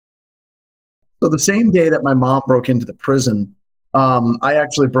So the same day that my mom broke into the prison, I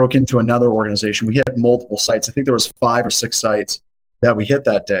actually broke into another organization. We hit multiple sites. I think there was 5 or 6 sites that we hit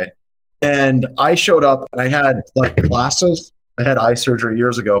that day. And I showed up and I had like glasses. I had eye surgery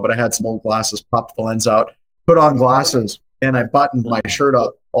years ago, but I had some old glasses, popped the lens out, put on glasses, and I buttoned my shirt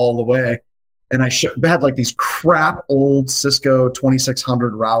up all the way. And I had like these crap old Cisco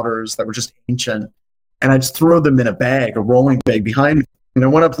 2600 routers that were just ancient. And I just threw them in a bag, a rolling bag behind me. And I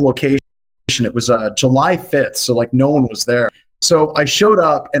went up to the location. It was July 5th, so like no one was there. So I showed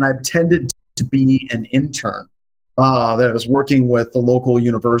up and I pretended to be an intern that was working with the local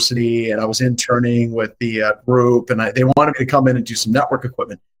university, and I was interning with the group, and they wanted me to come in and do some network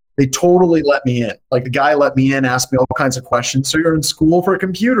equipment. They totally let me in. Like the guy let me in, asked me all kinds of questions. So you're in school for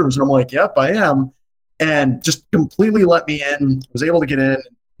computers? And I'm like, yep, I am. And just completely let me in. Was able to get in,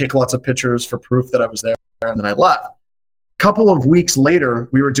 take lots of pictures for proof that I was there, and then I left. Couple of weeks later,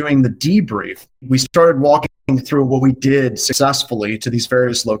 we were doing the debrief. We started walking through what we did successfully to these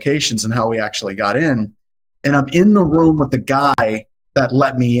various locations and how we actually got in. And I'm in the room with the guy that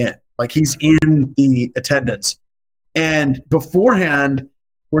let me in. Like he's in the attendance. And beforehand,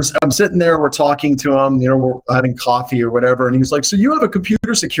 I'm sitting there, we're talking to him, we're having coffee or whatever. And he's like, so you have a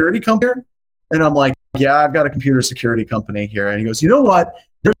computer security company? And I'm like, yeah, I've got a computer security company here. And he goes, you know what?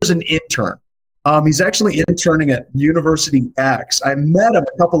 There's an intern. He's actually interning at University X. I met him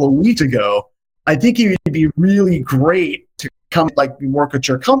a couple of weeks ago. I think he would be really great to come like work with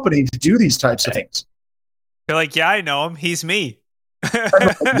your company to do these types of things. You're like, yeah, I know him. He's me. No,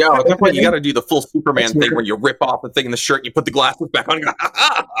 at that point, you got to do the full Superman thing where you rip off the thing in the shirt and you put the glasses back on.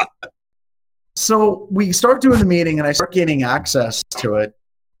 So we start doing the meeting and I start gaining access to it.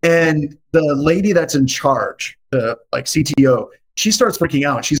 And the lady that's in charge, the like CTO, she starts freaking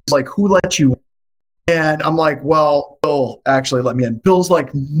out. She's like, who let you in? And I'm like, well, Bill actually let me in. Bill's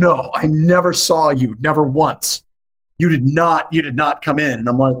like, no, I never saw you, never once. You did not come in. And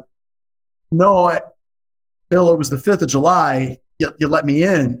I'm like, no, Bill, it was the 5th of July. You let me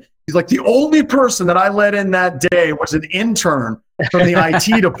in. He's like, the only person that I let in that day was an intern from the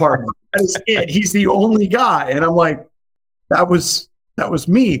IT department. That is it. He's the only guy. And I'm like, that was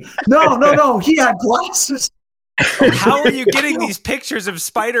me. No. He had glasses. How are you getting these pictures of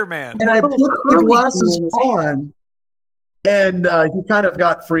Spider-Man? And I put the glasses on, and he kind of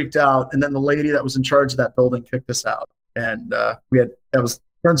got freaked out. And then the lady that was in charge of that building kicked us out. And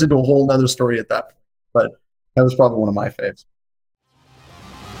turns into a whole nother story at that point. But that was probably one of my faves.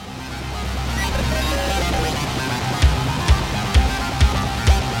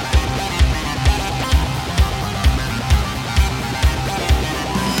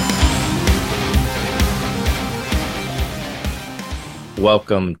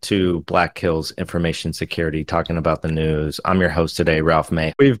 Welcome to Black Hills Information Security, talking about the news. I'm your host today, Ralph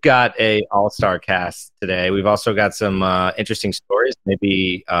May. We've got a all-star cast today. We've also got some interesting stories,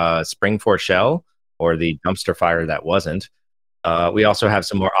 maybe Spring4 Shell or the dumpster fire that wasn't. We also have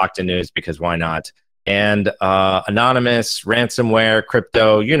some more Okta news, because why not? And anonymous, ransomware,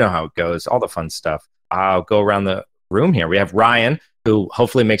 crypto, you know how it goes, all the fun stuff. I'll go around the room here. We have Ryan, who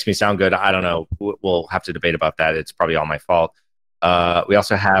hopefully makes me sound good. I don't know. We'll have to debate about that. It's probably all my fault. We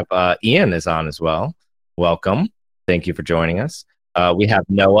also have Ian is on as well. Welcome. Thank you for joining us. We have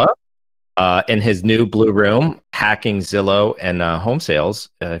Noah in his new blue room, hacking Zillow and home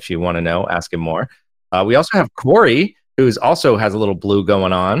sales. If you want to know, ask him more. We also have Corey, who also has a little blue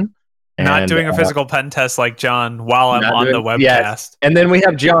going on. Not doing a physical pen test like John while I'm on the webcast. Yes. And then we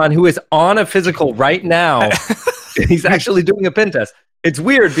have John, who is on a physical right now. He's actually doing a pen test. It's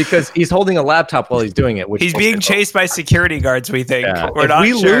weird because he's holding a laptop while he's doing it. He's being chased by security guards, we think. Yeah. We're not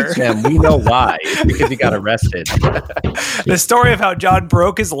sure. Lose him, we know why. It's because he got arrested. The story of how John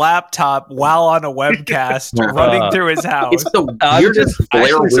broke his laptop while on a webcast running through his house. It's the weirdest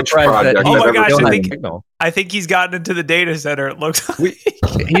Blair Witch project. Oh my gosh, I think he's gotten into the data center, it looks like.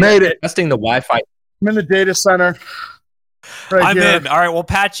 He made it. Testing the Wi-Fi. I'm in the data center. I'm in. All right, we'll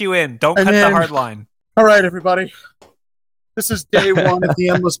patch you in. Don't cut the hard line. All right, everybody. This is day one of the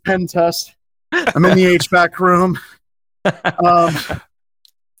endless pen test. I'm in the HVAC room.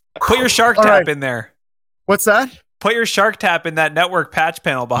 Put your shark tap in there. What's that? Put your shark tap in that network patch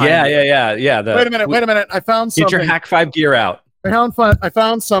panel behind you. Yeah. Wait a minute. I found something. Get your Hack 5 gear out. I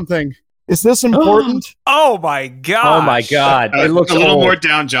found something. Is this important? Oh my god! Oh my god! It looks a little old. more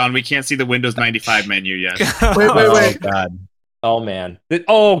down, John. We can't see the Windows 95 menu yet. Wait. Oh god! Oh man!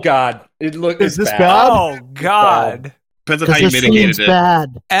 Oh god! Is this bad? Oh god! Depends on how you mitigated it.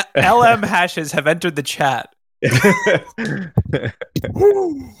 Bad. LM hashes have entered the chat.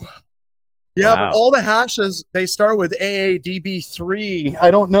 Yeah, but all the hashes, they start with AADB3.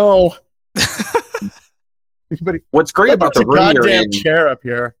 I don't know. What's great about the room you're in chair up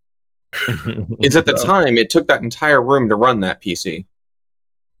here is at the time it took that entire room to run that PC.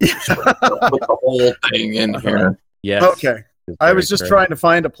 Put the whole thing in here. Yes. Okay. I was just trying to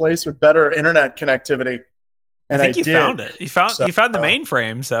find a place with better internet connectivity. And I think you found it. You found the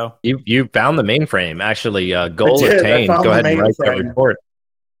mainframe. So you found the mainframe. Actually, goal attained. Go ahead and write that report.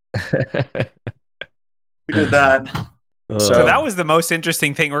 We did that. So that was the most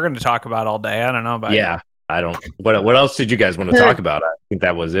interesting thing we're going to talk about all day. I don't know about you. I don't. What else did you guys want to talk about? I think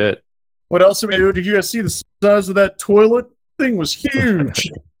that was it. What else did we do? Did you guys see the size of that toilet? Thing was huge.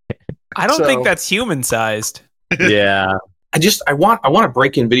 I don't think that's human sized. Yeah. I want a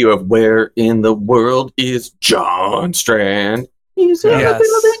break-in video of where in the world is John Strand. He's somewhere.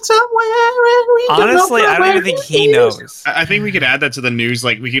 Honestly, I don't even think he knows. I think we could add that to the news.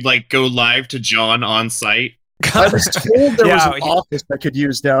 Like we could go live to John on site. I was told there was an office I could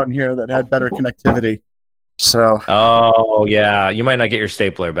use down here that had better connectivity. So. Oh yeah, you might not get your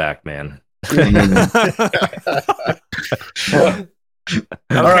stapler back, man. All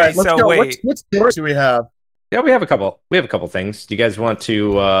right, let's go. Wait. What stories do we have? Yeah, we have a couple. We have a couple things. Do you guys want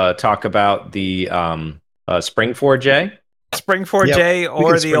to talk about the Spring 4J? Spring 4J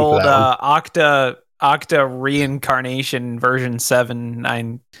or the old Octa reincarnation version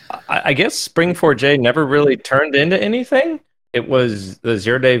 7.9? I guess Spring 4J never really turned into anything. It was the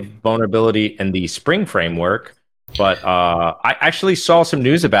zero-day vulnerability and the Spring framework, but I actually saw some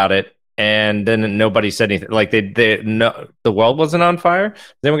news about it. And then nobody said anything. Like the world wasn't on fire. Has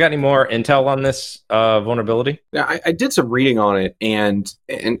anyone got any more intel on this vulnerability? Yeah, I did some reading on it, and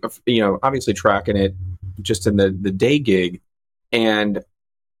obviously tracking it just in the day gig, and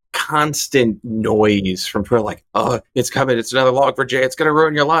constant noise from people like, "Oh, it's coming! It's another Log4j. It's going to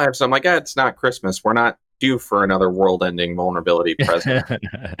ruin your lives." So I'm like, it's not Christmas. We're not due for another world-ending vulnerability present.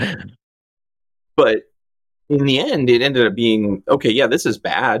 But in the end, it ended up being, okay, yeah, this is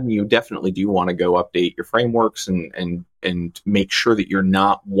bad. You definitely do want to go update your frameworks and make sure that you're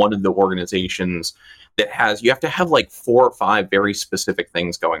not one of the organizations that you have to have like 4 or 5 very specific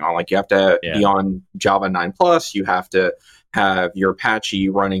things going on. Like you have to be on Java 9+, you have to have your Apache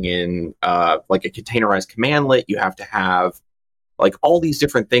running in like a containerized commandlet, you have to have like all these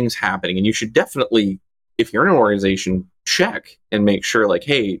different things happening. And you should definitely, if you're in an organization, check and make sure like,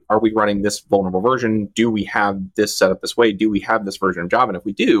 hey, are we running this vulnerable version? Do we have this set up this way? Do we have this version of Java? And if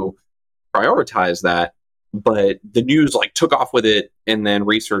we do, prioritize that. But the news like took off with it, and then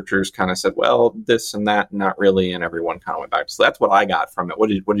researchers kind of said, well, this and that, not really, and everyone kind of went back. So that's what I got from it. What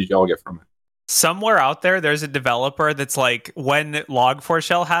did y'all get from it? Somewhere out there's a developer that's like, when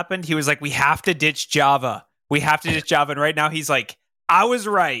Log4Shell happened, he was like, we have to ditch Java. We have to ditch Java. And right now he's like, I was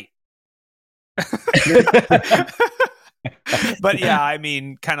right. But yeah, I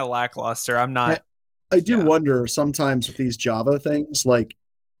mean, kind of lackluster. I'm not. I do wonder sometimes with these Java things, like,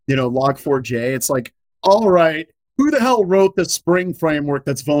 Log4j, it's like, all right, who the hell wrote the Spring framework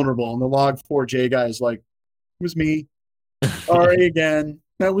that's vulnerable? And the Log4j guy is like, it was me. Sorry again.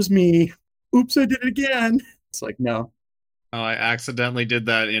 That was me. Oops, I did it again. It's like, no. Oh, I accidentally did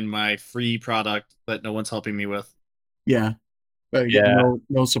that in my free product that no one's helping me with. Yeah.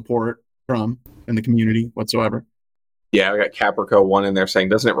 No support from in the community whatsoever. Yeah, I got Caprico 1 in there saying,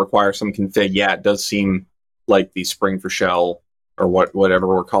 doesn't it require some config? Yeah, it does seem like the Spring for Shell or whatever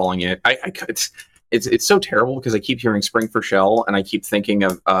we're calling it. It's so terrible because I keep hearing Spring for Shell and I keep thinking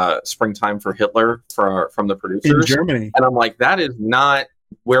of Springtime for Hitler from the producers in Germany, and I'm like, that is not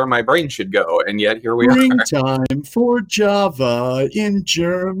where my brain should go. And yet here we are. Springtime for Java in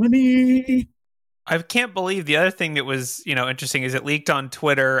Germany. I can't believe the other thing that was, interesting is it leaked on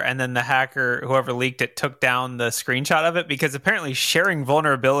Twitter, and then the hacker, whoever leaked it, took down the screenshot of it because apparently sharing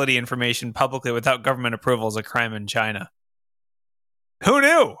vulnerability information publicly without government approval is a crime in China. Who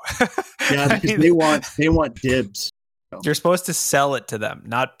knew? Yeah, because they want dibs. You're supposed to sell it to them,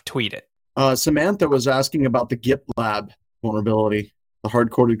 not tweet it. Samantha was asking about the GitLab vulnerability, the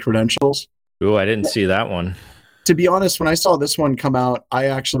hard-coded credentials. Ooh, I didn't see that one. To be honest, when I saw this one come out, I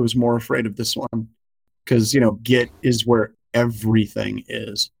actually was more afraid of this one because, Git is where everything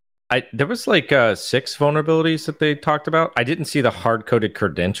is. There was like 6 vulnerabilities that they talked about. I didn't see the hard-coded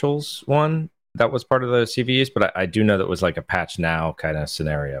credentials one that was part of the CVEs, but I do know that was like a patch now kind of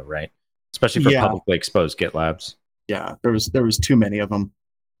scenario, right? Especially for publicly exposed GitLabs. Yeah, there was too many of them.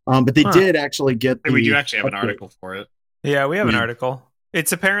 But they did actually get we do actually have an article for it. Yeah, we have an article.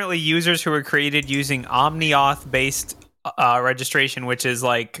 It's apparently users who were created using OmniAuth-based registration, which is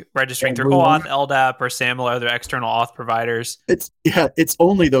like registering through OAuth, LDAP, or SAML, or other external auth providers. It's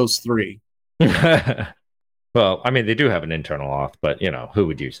only those 3. Well, I mean, they do have an internal auth, but who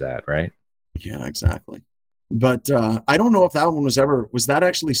would use that, right? Yeah, exactly. But I don't know if that one was that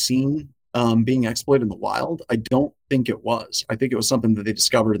actually seen being exploited in the wild? I don't think it was. I think it was something that they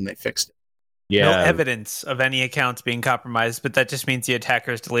discovered and they fixed it. Yeah. No evidence of any accounts being compromised, but that just means the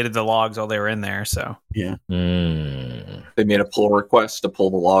attackers deleted the logs while they were in there. So yeah, they made a pull request to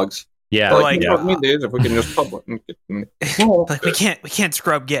pull the logs. Yeah, like if we can just publish. Like we can't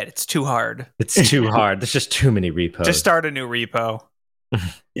scrub Git. It's too hard. It's too hard. There's just too many repos. Just start a new repo.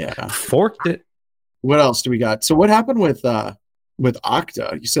 Yeah, forked it. What else do we got? So what happened with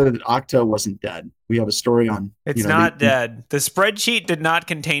Okta? You said that Okta wasn't dead. We have a story on. It's not dead. The spreadsheet did not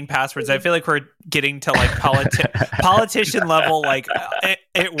contain passwords. I feel like we're getting to like politician level. Like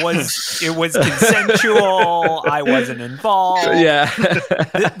it was consensual. I wasn't involved. Yeah.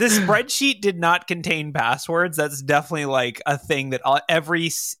 The spreadsheet did not contain passwords. That's definitely like a thing that every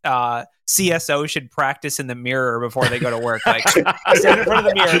CSO should practice in the mirror before they go to work. Like stand in front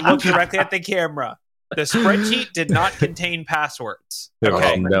of the mirror, look directly at the camera. The spreadsheet did not contain passwords. There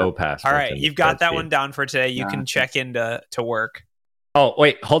was no passwords. All right, you've got that one down for today. You can check into work. Oh,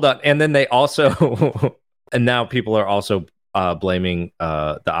 wait, hold on. And then they also, and now people are also blaming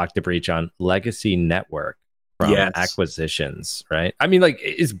the Okta breach on legacy network from acquisitions, right? I mean, like,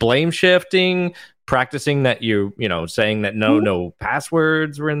 is blame shifting, practicing that saying that no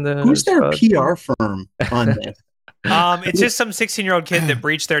passwords were in the... Who's their PR firm on this? It's just some 16-year-old kid that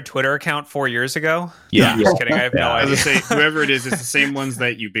breached their Twitter account 4 years ago. Yeah. Just kidding. I have no idea. I was gonna say, whoever it is, it's the same ones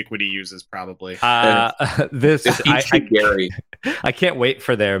that Ubiquity uses, probably. Gary. I can't wait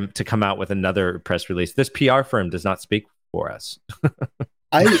for them to come out with another press release. This PR firm does not speak for us.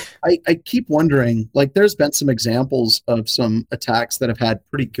 I keep wondering, like, there's been some examples of some attacks that have had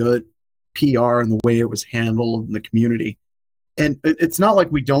pretty good PR and the way it was handled in the community. And it's not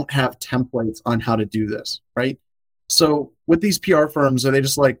like we don't have templates on how to do this, right? So with these PR firms, are they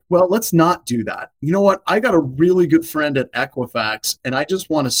just like, well, let's not do that? You know what? I got a really good friend at Equifax, and I just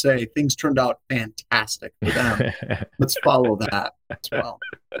want to say things turned out fantastic for them. Let's follow that as well.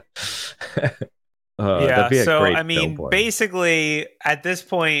 So I mean, basically, at this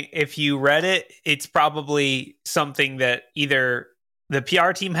point, if you read it, it's probably something that either the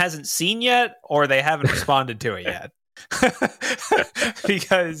PR team hasn't seen yet or they haven't responded to it yet.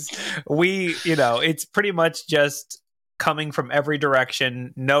 Because it's pretty much just coming from every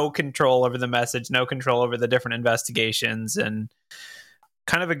direction, no control over the message, no control over the different investigations, and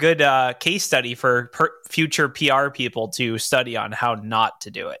kind of a good case study for future PR people to study on how not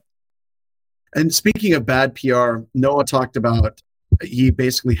to do it. And speaking of bad PR, Noah talked about, he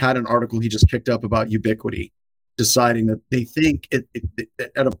basically had an article he just kicked up about Ubiquity, deciding that they think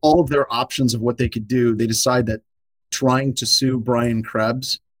out of all of their options of what they could do, they decide that trying to sue Brian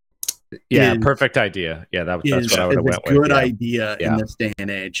Krebs perfect idea. Yeah, that's what I would have went with. Good idea in this day and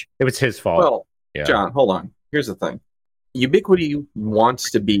age. It was his fault. Well, John, hold on. Here's the thing. Ubiquity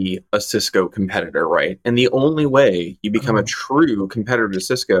wants to be a Cisco competitor, right? And the only way you become a true competitor to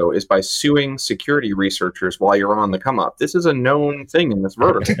Cisco is by suing security researchers while you're on the come up. This is a known thing in this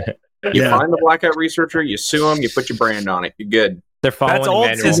vertical. You find the blackout researcher, you sue them, you put your brand on it. You're good. They're following That's old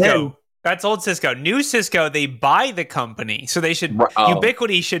manual. Cisco. That's old Cisco. New Cisco, they buy the company, so they should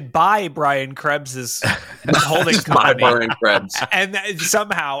Ubiquity should buy Brian Krebs's holding company, Brian Krebs, and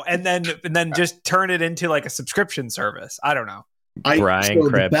somehow, and then just turn it into like a subscription service. I don't know.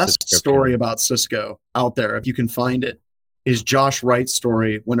 The best story about Cisco out there, if you can find it, is Josh Wright's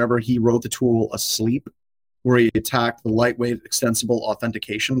story. Whenever he wrote the tool Asleep, where he attacked the lightweight extensible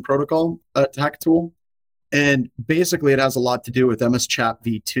authentication protocol attack tool. And basically, it has a lot to do with MS Chat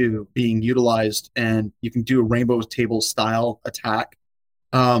v2 being utilized, and you can do a rainbow table style attack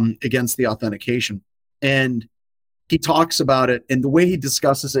against the authentication. And he talks about it, and the way he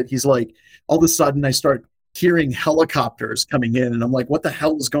discusses it, he's like, all of a sudden, I start hearing helicopters coming in, and I'm like, what the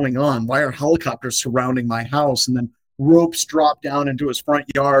hell is going on? Why are helicopters surrounding my house? And then ropes drop down into his front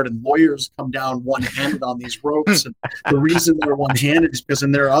yard, and lawyers come down one-handed on these ropes. And the reason they're one-handed is because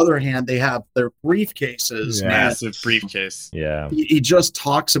in their other hand they have their briefcases. Massive briefcase. Yeah. He just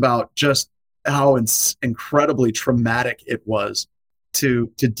talks about just how incredibly traumatic it was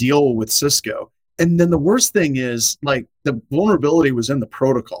to deal with Cisco. And then the worst thing is, like, the vulnerability was in the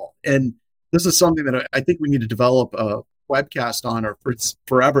protocol. And this is something that I think we need to develop a webcast on, or for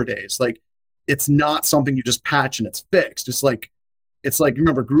forever days. Like, it's not something you just patch and it's fixed. It's like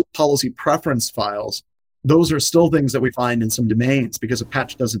remember, group policy preference files. Those are still things that we find in some domains because a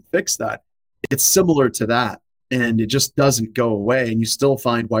patch doesn't fix that. It's similar to that, and it just doesn't go away. And you still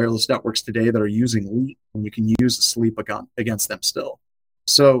find wireless networks today that are using Leap, and you can use Asleep against them still.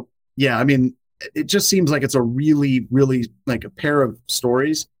 So yeah, I mean, it just seems like it's a really, really, like, a pair of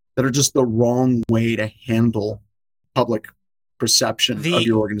stories that are just the wrong way to handle public perception of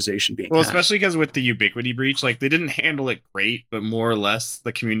your organization being hacked. Especially because with the Ubiquity breach, like they didn't handle it great, but more or less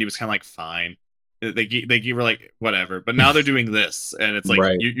the community was kind of like fine. They were like whatever, but now they're doing this, and it's like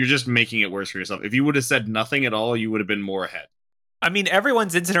you're just making it worse for yourself. If you would have said nothing at all, you would have been more ahead. I mean,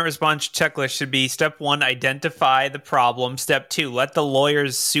 everyone's incident response checklist should be step 1, identify the problem. Step 2, let the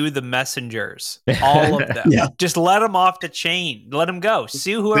lawyers sue the messengers. All of them. Just let them off the chain. Let them go.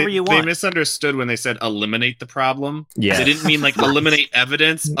 Sue whoever you want. They misunderstood when they said eliminate the problem. Yeah. They didn't mean like eliminate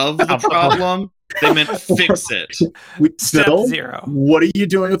evidence of the problem. They meant fix it. Step Bill, 0. What are you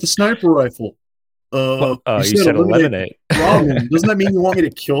doing with the sniper rifle? You said eliminate. Problem. Doesn't that mean you want me to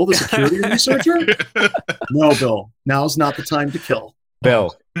kill the security researcher? No, Bill. Now's not the time to kill.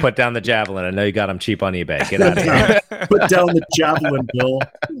 Bill, put down the javelin. I know you got them cheap on eBay. Get out of here. Put down the javelin, Bill.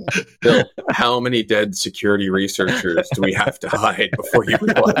 Bill, how many dead security researchers do we have to hide before you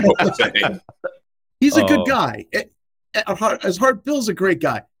realize what we're saying? He's a good guy. As hard, Bill's a great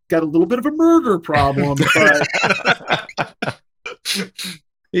guy. Got a little bit of a murder problem, but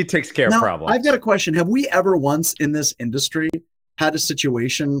he takes care of problems. I've got a question. Have we ever once in this industry had a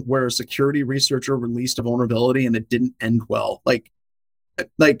situation where a security researcher released a vulnerability and it didn't end well?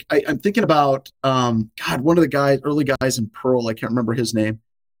 I'm thinking about one of the early guys in Perl. I can't remember his name.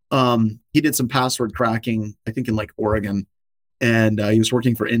 He did some password cracking, I think in like Oregon, and he was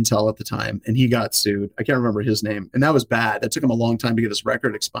working for Intel at the time, and he got sued. I can't remember his name, and that was bad. That took him a long time to get his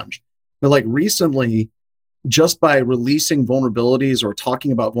record expunged. But like recently, just by releasing vulnerabilities or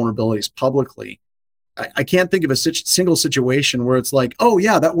talking about vulnerabilities publicly, I can't think of a single situation where it's like, oh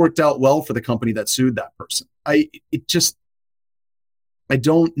yeah, that worked out well for the company that sued that person. I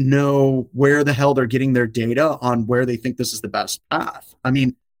don't know where the hell they're getting their data on where they think this is the best path. I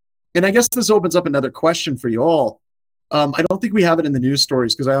mean, and I guess this opens up another question for you all. I don't think we have it in the news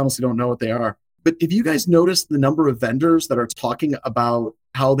stories because I honestly don't know what they are. But if you guys noticed the number of vendors that are talking about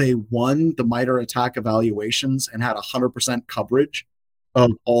how they won the MITRE attack evaluations and had 100% coverage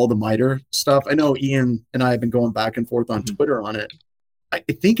of all the MITRE stuff. I know Ian and I have been going back and forth on Twitter on it. I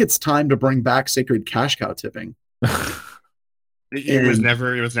think it's time to bring back sacred cash cow tipping. It was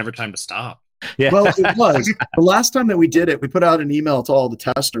never time to stop. Yeah. Well, it was. The last time that we did it, we put out an email to all the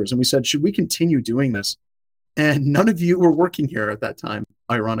testers and we said, should we continue doing this? And none of you were working here at that time,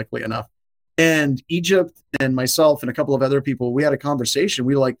 ironically enough. And Egypt and myself and a couple of other people, we had a conversation.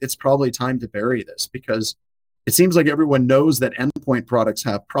 We were like, it's probably time to bury this because it seems like everyone knows that endpoint products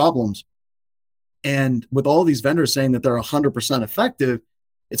have problems. And with all these vendors saying that they're 100% effective,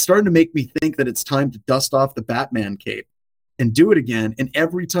 it's starting to make me think that it's time to dust off the Batman cape and do it again. And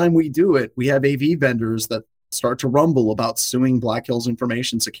every time we do it, we have AV vendors that start to rumble about suing Black Hills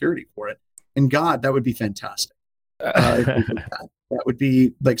Information Security for it. And God, that would be fantastic. That would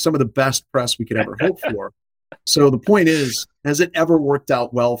be like some of the best press we could ever hope for. So the point is, has it ever worked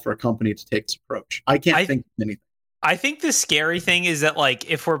out well for a company to take this approach? I can't think of anything. I think the scary thing is that like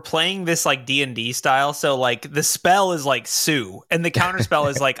if we're playing this like D&D style, so like the spell is like sue and the counter spell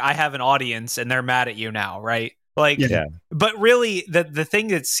is like I have an audience and they're mad at you now, right? Like, yeah. But really the thing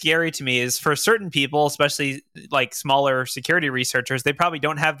that's scary to me is for certain people, especially like smaller security researchers, they probably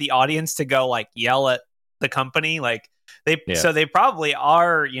don't have the audience to go like yell at the company. Like so they probably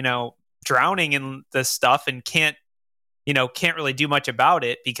are, drowning in this stuff and can't really do much about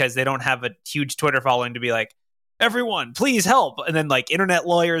it because they don't have a huge Twitter following to be like, everyone, please help. And then like internet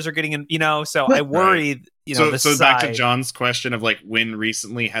lawyers are getting in, so I worry, So back to John's question of like when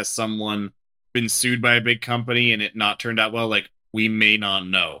recently has someone been sued by a big company and it not turned out well, like we may not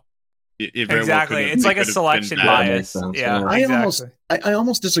know. Exactly. It's like a selection bias. Yeah. I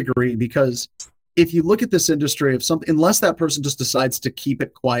almost disagree because if you look at this industry of something, unless that person just decides to keep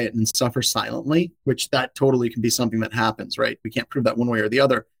it quiet and suffer silently, which that totally can be something that happens, right? We can't prove that one way or the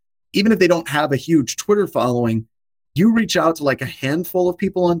other. Even if they don't have a huge Twitter following, you reach out to like a handful of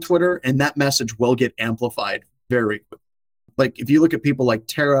people on Twitter and that message will get amplified very quickly. Like if you look at people like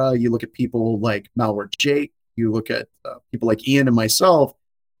Tara, you look at people like Malware Jake, you look at people like Ian and myself.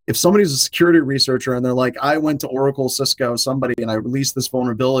 If somebody's a security researcher and they're like, I went to Oracle, Cisco, somebody, and I released this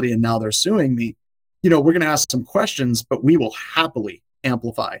vulnerability and now they're suing me, we're going to ask some questions, but we will happily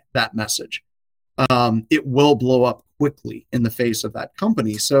amplify that message. It will blow up quickly in the face of that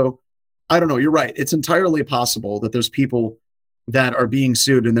company. So I don't know. You're right. It's entirely possible that there's people that are being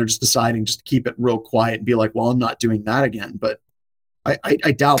sued and they're just deciding just to keep it real quiet and be like, well, I'm not doing that again. But I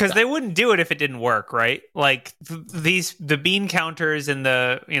doubt because they wouldn't do it if it didn't work, right? Like the bean counters and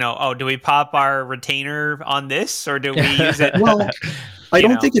the, do we pop our retainer on this or do we use it? Well, I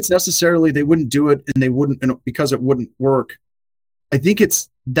don't think it's necessarily they wouldn't do it and they wouldn't because it wouldn't work. I think it's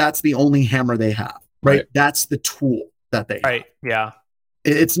that's the only hammer they have, right? That's the tool that they have. Yeah.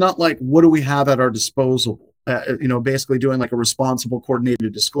 It's not like, what do we have at our disposal? Basically doing like a responsible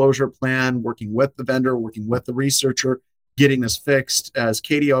coordinated disclosure plan, working with the vendor, working with the researcher, getting this fixed. As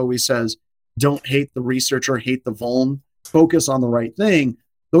Katie always says, don't hate the researcher, hate the vuln, focus on the right thing.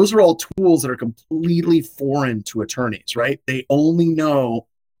 Those are all tools that are completely foreign to attorneys, right? They only know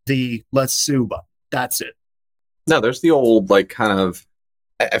the let's sue button. That's it. No, there's the old, like, kind of,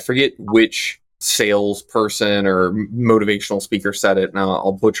 I forget which salesperson or motivational speaker said it, and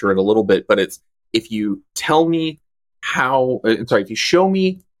I'll butcher it a little bit, but it's, if you show me how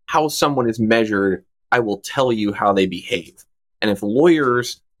someone is measured, I will tell you how they behave. And if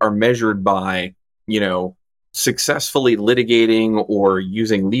lawyers are measured by, successfully litigating or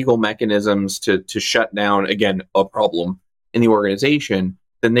using legal mechanisms to shut down, again, a problem in the organization,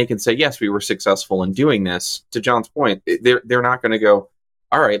 then they can say, yes, we were successful in doing this. To John's point, they're not going to go,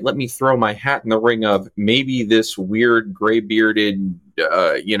 all right, let me throw my hat in the ring of maybe this weird gray-bearded,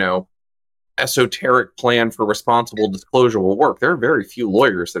 esoteric plan for responsible disclosure will work. There are very few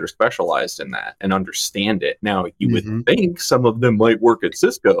lawyers that are specialized in that and understand it. Now, you would think some of them might work at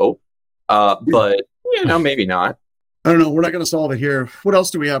Cisco, but, maybe not. I don't know. We're not going to solve it here. What else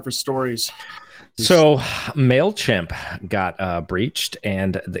do we have for stories? So MailChimp got breached,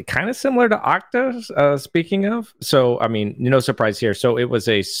 and kind of similar to Okta, speaking of. So, I mean, no surprise here. So it was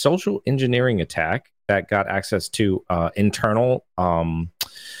a social engineering attack that got access to internal, internal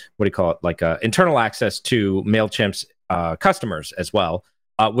access to MailChimp's customers as well,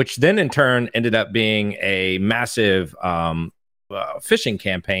 which then in turn ended up being a massive phishing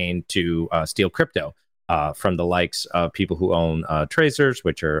campaign to steal crypto. From the likes of people who own Tracers,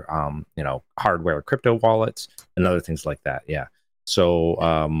 which are, hardware crypto wallets and other things like that. Yeah. So,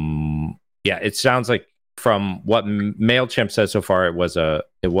 it sounds like from what MailChimp says so far, it was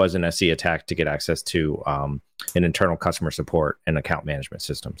an SE attack to get access to an internal customer support and account management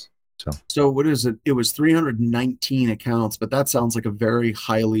systems. So what is it? It was 319 accounts, but that sounds like a very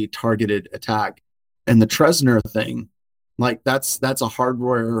highly targeted attack. And the Trezor thing, like that's a external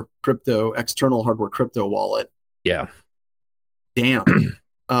hardware crypto wallet. Yeah. Damn.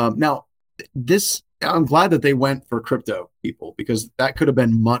 Now I'm glad that they went for crypto people, because that could have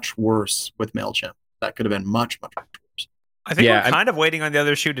been much worse with MailChimp. That could have been much, much worse. I think we're kind of waiting on the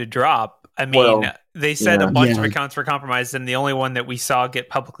other shoe to drop. I mean, they said a bunch of accounts were compromised, and the only one that we saw get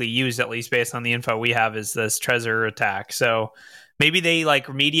publicly used, at least based on the info we have, is this Trezor attack. So maybe they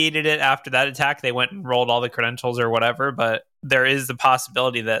remediated it after that attack. They went and rolled all the credentials or whatever, but there is the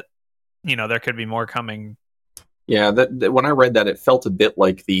possibility that, there could be more coming. Yeah, that when I read that, it felt a bit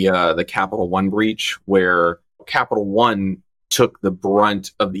like the Capital One breach, where Capital One took the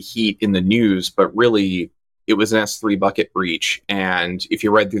brunt of the heat in the news, but really it was an S3 bucket breach. And if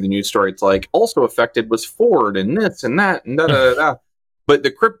you read through the news story, it's like also affected was Ford and this and that and da. But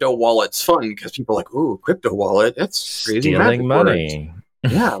the crypto wallet's fun because people are like, ooh, crypto wallet, that's crazy. Stealing money.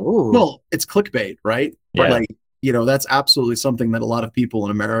 Yeah. Ooh. Well, it's clickbait, right? Yeah. But that's absolutely something that a lot of people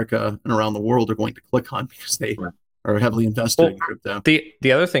in America and around the world are going to click on because they are heavily invested in crypto.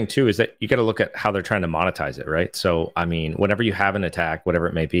 The other thing too is that you got to look at how they're trying to monetize it, right? So, I mean, whenever you have an attack, whatever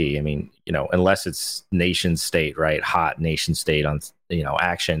it may be, I mean, unless it's nation state, right? Hot nation state on,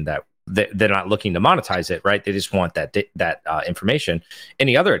 action that they're not looking to monetize it, right? They just want that information.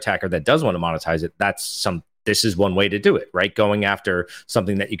 Any other attacker that does want to monetize it, this is one way to do it, right? Going after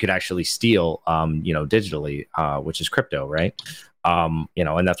something that you could actually steal, digitally, which is crypto, right? And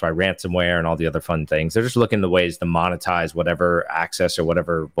that's why ransomware and all the other fun things, they're just looking the ways to monetize whatever access or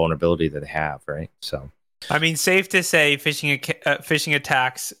whatever vulnerability that they have, right? So, I mean, safe to say phishing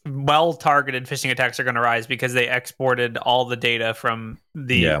attacks, well-targeted phishing attacks are going to rise because they exported all the data from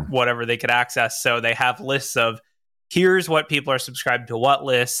whatever they could access. So they have lists of, here's what people are subscribed to what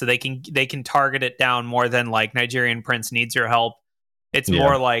list, so they can target it down more than like Nigerian Prince needs your help. It's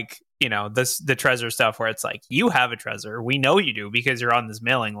more like, the Trezor stuff where it's like, you have a Trezor, we know you do because you're on this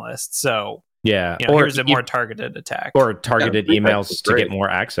mailing list. So or here's a more targeted attack or targeted emails to get more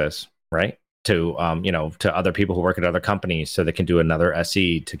access, right? To to other people who work at other companies, so they can do another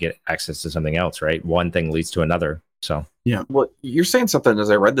SE to get access to something else, right? One thing leads to another. So yeah. Well, you're saying something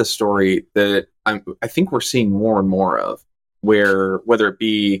as I read this story that I think we're seeing more and more of, where whether it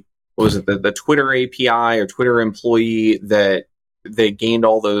be the Twitter API or Twitter employee that they gained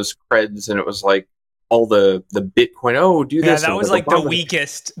all those creds, and it was like all the Bitcoin. Oh, do this. Yeah, that was like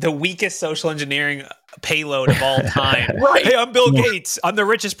the weakest social engineering payload of all time. Right. Hey, I'm Bill Gates. I'm the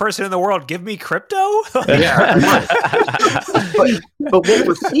richest person in the world. Give me crypto. Yeah. but what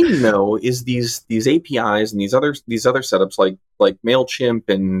we're seeing though is these APIs and these other setups like Mailchimp,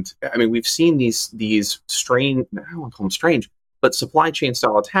 and I mean we've seen these strange, I don't want to call them strange, but supply chain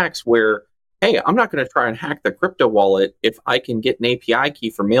style attacks where, hey, I'm not going to try and hack the crypto wallet if I can get an API key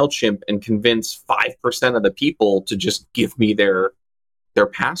for Mailchimp and convince 5% of the people to just give me their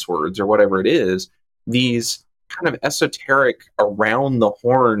passwords or whatever it is. These kind of esoteric, around the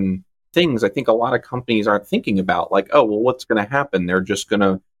horn things I think a lot of companies aren't thinking about. Like, oh, well, what's going to happen? They're just going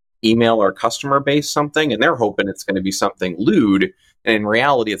to email our customer base something, and they're hoping it's going to be something lewd. And in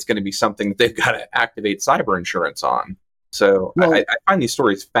reality, it's going to be something that they've got to activate cyber insurance on. So I find these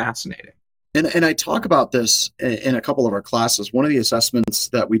stories fascinating. And I talk about this in a couple of our classes. One of the assessments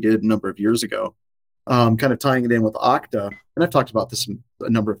that we did a number of years ago, kind of tying it in with Okta, and I've talked about this a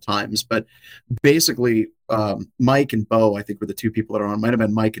number of times, but basically Mike and Bo, I think, were the two people that are on. Might have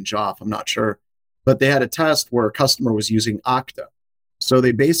been Mike and Joff, I'm not sure. But they had a test where a customer was using Okta. So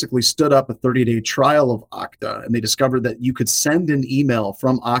they basically stood up a 30-day trial of Okta, and they discovered that you could send an email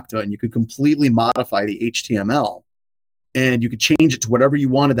from Okta and you could completely modify the HTML, and you could change it to whatever you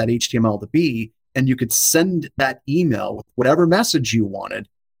wanted that HTML to be, and you could send that email with whatever message you wanted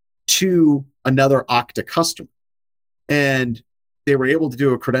to another Okta customer. And they were able to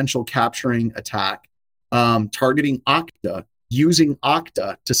do a credential capturing attack, targeting Okta, using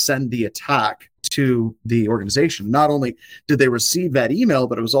Okta to send the attack to the organization. Not only did they receive that email,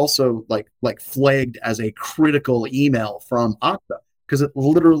 but it was also like flagged as a critical email from Okta because it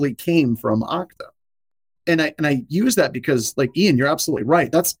literally came from Okta. And I use that because, like, Ian, you're absolutely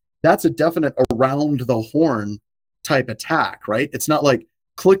right. That's a definite around the horn type attack, right? It's not like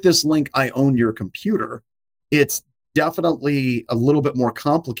click this link, I own your computer. It's definitely a little bit more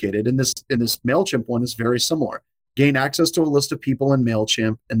complicated. And this Mailchimp one is very similar. Gain access to a list of people in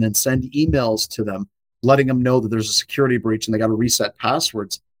Mailchimp and then send emails to them, letting them know that there's a security breach and they got to reset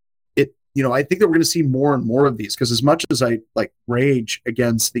passwords. I think that we're going to see more and more of these, because as much as I rage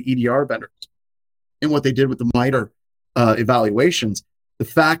against the EDR vendors and what they did with the MITRE evaluations, the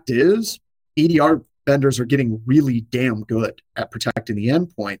fact is EDR vendors are getting really damn good at protecting the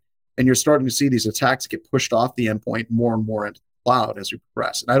endpoint, and you're starting to see these attacks get pushed off the endpoint more and more into the cloud as we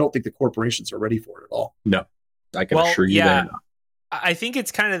progress. And I don't think the corporations are ready for it at all. No, I can assure you that. I think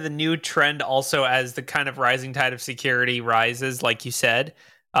it's kind of the new trend also as the kind of rising tide of security rises, like you said.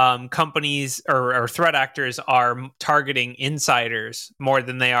 Companies or threat actors are targeting insiders more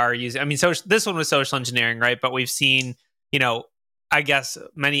than they are using. I mean, this one was social engineering, right? But we've seen, I guess,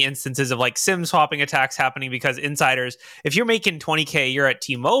 many instances of like SIM swapping attacks happening because insiders, if you're making 20K a year at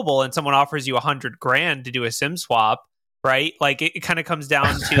T-Mobile and someone offers you $100,000 to do a SIM swap, right? Like it kind of comes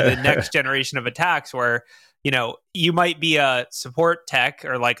down to the next generation of attacks where, you might be a support tech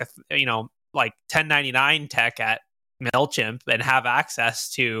or like 1099 tech at Mailchimp and have access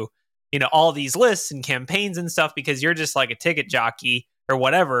to, all these lists and campaigns and stuff because you're just like a ticket jockey or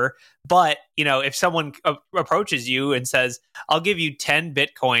whatever. But, if someone approaches you and says, I'll give you 10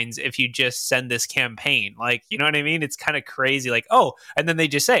 Bitcoins if you just send this campaign, like, you know what I mean? It's kind of crazy. Like, oh, and then they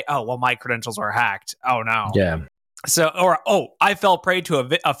just say, oh, well, my credentials were hacked. Oh, no. Yeah. So, or, oh, I fell prey to a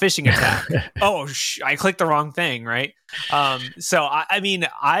phishing attack. I clicked the wrong thing. Right. So,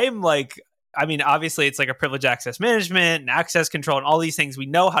 obviously it's like a privileged access management and access control and all these things. We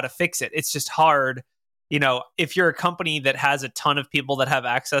know how to fix it. It's just hard. If you're a company that has a ton of people that have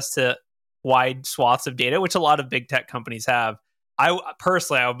access to wide swaths of data, which a lot of big tech companies have, I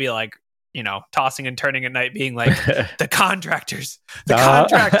would be like, tossing and turning at night being like the contractors.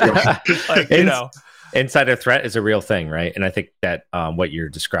 Insider threat is a real thing, right? And I think that what you're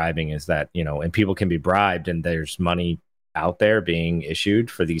describing is that, and people can be bribed and there's money out there being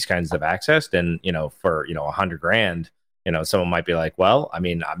issued for these kinds of access. And, for, $100,000, someone might be like, well, I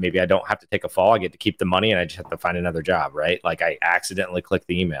mean, maybe I don't have to take a fall. I get to keep the money and I just have to find another job, right? Like I accidentally clicked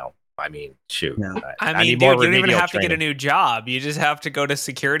the email. I mean, shoot. Yeah. I mean, dude, you don't even have to get a new job. You just have to go to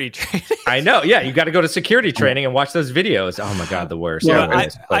security training. I know. Yeah, you got to go to security training and watch those videos. Oh my God, the worst.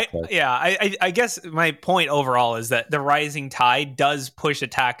 Yeah, I guess my point overall is that the rising tide does push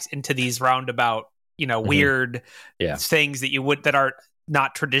attacks into these roundabout, weird things that are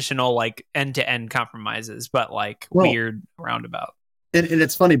not traditional, like end-to-end compromises, but weird roundabout. And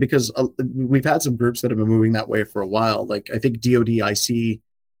it's funny because we've had some groups that have been moving that way for a while. Like I think DoD IC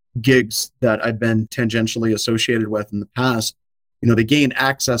gigs that I've been tangentially associated with in the past, they gain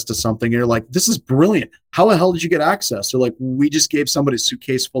access to something and you're like, this is brilliant. How the hell did you get access? They're like, we just gave somebody a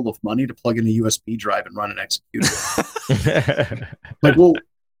suitcase full of money to plug in a USB drive and run an executable. Like, well,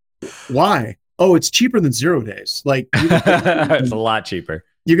 why? Oh, it's cheaper than 0 days. Like it's a lot cheaper.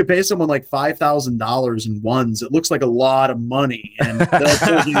 You could pay someone like $5,000 in ones. It looks like a lot of money, and they'll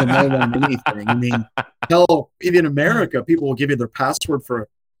tell you no on anything. I mean, hell, even in America, people will give you their password for a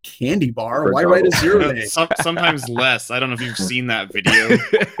candy bar. Why write a 0 day? Sometimes less. I don't know if you've seen that video.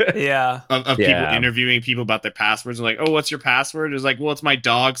 Yeah. Of people interviewing people about their passwords. And like, oh, what's your password? It's like, well, it's my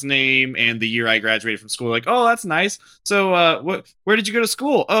dog's name and the year I graduated from school. Like, oh, that's nice. So, where did you go to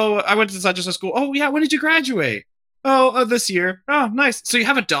school? Oh, I went to such and such school. Oh, yeah. When did you graduate? Oh, this year. Oh, nice. So you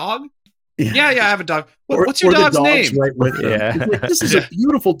have a dog? Yeah, I have a dog. What's your dog's name? Right with like, this is a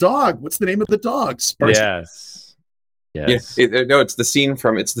beautiful dog. What's the name of the dog? Yes. It's the scene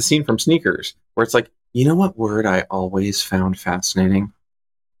from Sneakers, where it's like, you know what word I always found fascinating?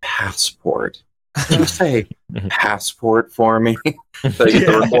 Passport. Can you say passport for me? So you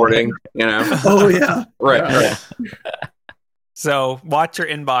get the recording, you know? Oh yeah. Right. So watch your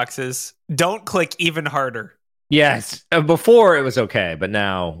inboxes. Don't click even harder. Yes. Before it was okay, but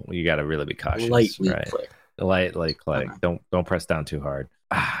now you got to really be cautious. Lightly click. Lightly click. Don't press down too hard.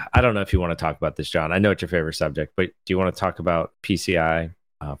 I don't know if you want to talk about this, John. I know it's your favorite subject, but do you want to talk about PCI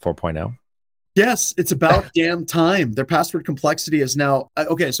 4.0? Yes, it's about damn time. Their password complexity is now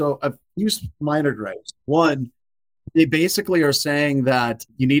okay. So I've used minor gripes. One, they basically are saying that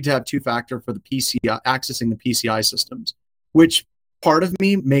you need to have two-factor for the PCI accessing the PCI systems, which part of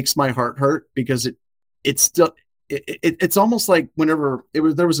me makes my heart hurt because it's almost like whenever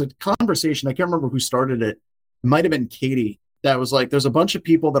there was a conversation, I can't remember who started it. It might have been Katie, that was like, there's a bunch of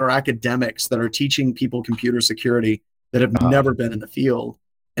people that are academics that are teaching people computer security that have never been in the field.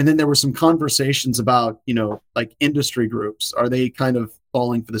 And then there were some conversations about, like industry groups. Are they kind of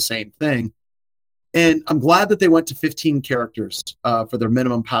falling for the same thing? And I'm glad that they went to 15 characters for their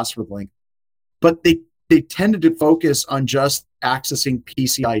minimum password length. But they tended to focus on just accessing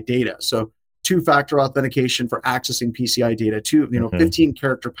PCI data. So two-factor authentication for accessing PCI data, 15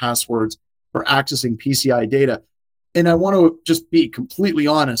 character passwords for accessing PCI data. And I want to just be completely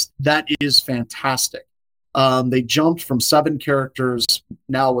honest, that is fantastic. They jumped from 7 characters.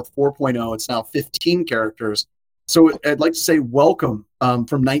 Now with 4.0, it's now 15 characters. So I'd like to say welcome from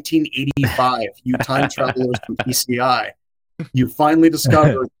 1985, you time travelers from PCI. You finally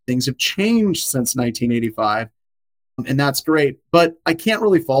discovered things have changed since 1985, and that's great. But I can't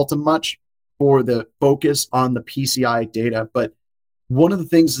really fault them much for the focus on the PCI data. But one of the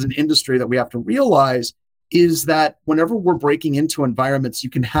things as an industry that we have to realize is that whenever we're breaking into environments, you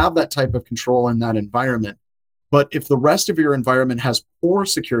can have that type of control in that environment. But if the rest of your environment has poor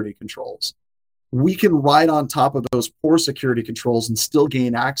security controls, we can ride on top of those poor security controls and still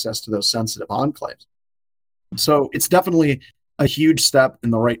gain access to those sensitive enclaves. So it's definitely a huge step in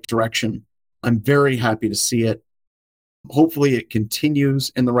the right direction. I'm very happy to see it. Hopefully it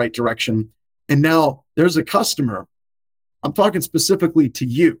continues in the right direction. And now there's a customer, I'm talking specifically to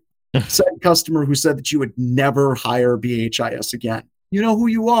you, said customer who said that you would never hire BHIS again. You know who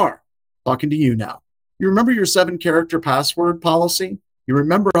you are. Talking to you now. You remember your 7-character password policy? You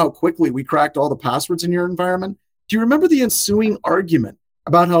remember how quickly we cracked all the passwords in your environment? Do you remember the ensuing argument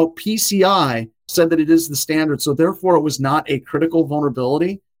about how PCI said that it is the standard, so therefore it was not a critical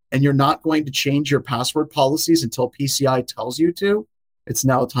vulnerability, and you're not going to change your password policies until PCI tells you to? It's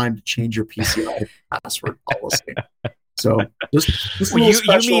now time to change your PCI password policy. So this well,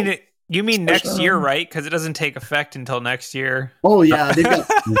 you mean next year, right? Because it doesn't take effect until next year. Oh yeah, they've got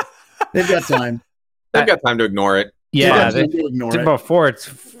time. They've got time to ignore it. Yeah, before it's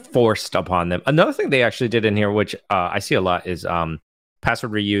forced upon them. Another thing they actually did in here, which I see a lot, is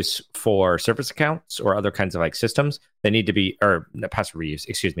password reuse for service accounts or other kinds of like systems. They need to be, or password reuse,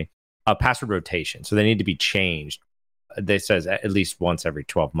 excuse me, password rotation. So they need to be changed. They says at least once every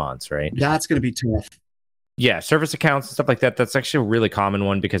 12 months, right? That's going to be tough. Yeah, service accounts and stuff like that. That's actually a really common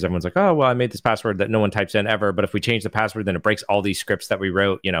one because everyone's like, oh, well, I made this password that no one types in ever. But if we change the password, then it breaks all these scripts that we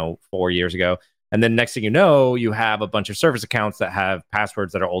wrote, 4 years ago. And then next thing you know, you have a bunch of service accounts that have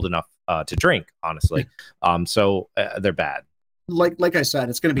passwords that are old enough to drink, honestly. So they're bad. Like I said,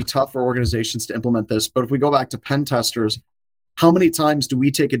 it's going to be tough for organizations to implement this. But if we go back to pen testers, how many times do we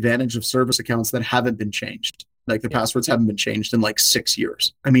take advantage of service accounts that haven't been changed? Like the passwords haven't been changed in like 6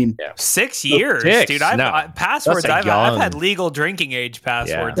 years. I mean, 6 years, dude. Passwords. I've had legal drinking age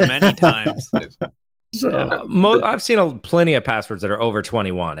passwords many times. So I've seen plenty of passwords that are over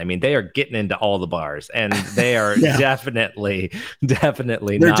 21. I mean, they are getting into all the bars, and they are definitely they're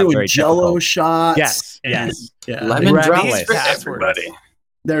not doing very Jello difficult. shots. Yes. Yeah. Lemon drops for passwords. everybody.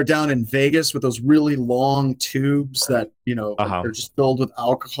 They're down in Vegas with those really long tubes that, they're just filled with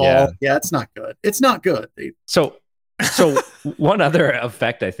alcohol. Yeah, it's not good. It's not good. So So one other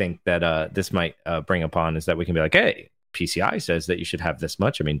effect I think that this might bring upon is that we can be like, hey, PCI says that you should have this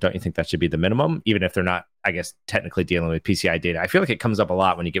much. I mean, don't you think that should be the minimum, even if they're not, I guess, technically dealing with PCI data? I feel like it comes up a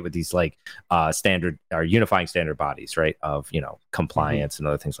lot when you get with these like standard or unifying standard bodies, right? Of, compliance and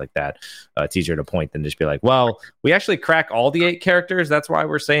other things like that. It's easier to point than just be like, well, we actually crack all the 8 characters. That's why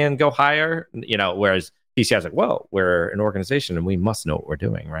we're saying go higher. Whereas PCI is like, well, we're an organization and we must know what we're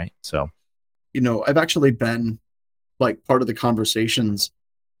doing, right? So, I've actually been like part of the conversations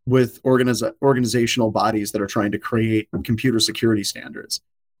with organizational bodies that are trying to create computer security standards.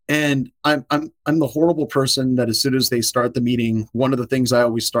 And I'm the horrible person that as soon as they start the meeting, one of the things I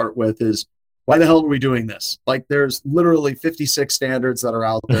always start with is, why the hell are we doing this? Like, there's literally 56 standards that are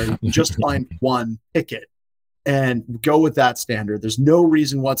out there. You just find one, pick it, and go with that standard. There's no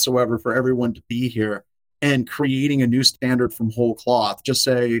reason whatsoever for everyone to be here and creating a new standard from whole cloth. Just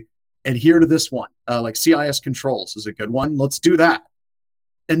say, adhere to this one. Like CIS controls is a good one. Let's do that.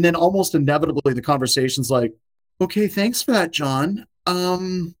 And then almost inevitably the conversation's like, okay, thanks for that, John.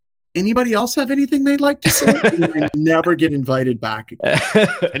 Anybody else have anything they'd like to say? And never get invited back again.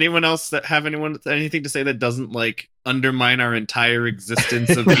 Anyone else that have anything to say that doesn't like undermine our entire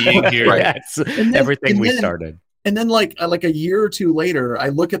existence of being here? Right. Everything we started. And then like a year or two later, I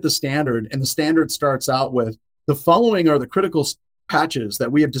look at the standard, and the standard starts out with, the following are the critical patches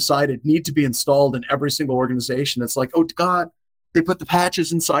that we have decided need to be installed in every single organization. It's like, oh God, they put the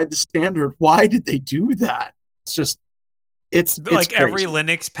patches inside the standard. Why did they do that? It's like crazy. Every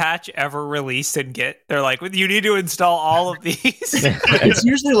Linux patch ever released in Git, they're like, you need to install all of these. It's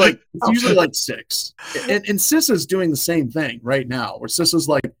usually like 6. And CISA is doing the same thing right now, where CISA's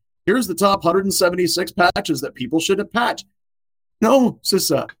like, here's the top 176 patches that people should have patched. No,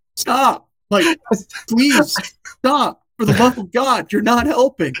 CISA, stop. Like, please stop. For the love of God, you're not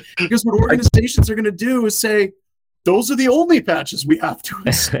helping. Because what organizations are going to do is say, those are the only patches we have to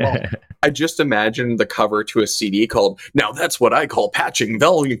install. I just imagine the cover to a CD called, now that's what I call patching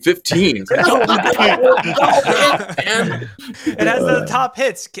volume 15. It has the top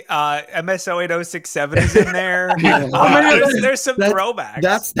hits. MSO 8067 is in there. There's some throwbacks.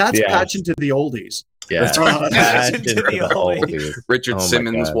 That's patching to the oldies. Yeah. Richard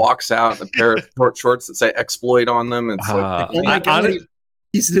Simmons walks out in a pair of short shorts that say exploit on them. It's like, oh my God.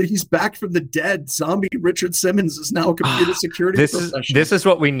 He's back from the dead. Zombie Richard Simmons is now a computer security professional. This is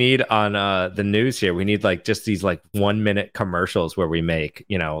what we need on the news here. We need like just these like 1-minute commercials where we make,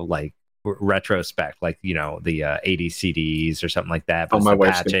 like retrospect, like, the ADCDs or something like that. Oh, my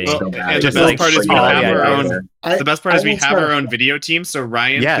wife's the best part is we have our own video team. So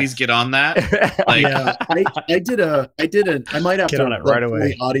Ryan, please get on that. I might have get on it right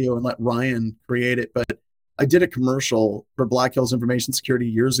away. Audio and let Ryan create it, but I did a commercial for Black Hills Information Security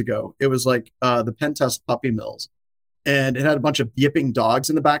years ago. It was like the pen test puppy mills, and it had a bunch of yipping dogs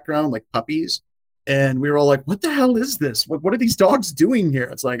in the background, like puppies. And we were all like, what the hell is this? What are these dogs doing here?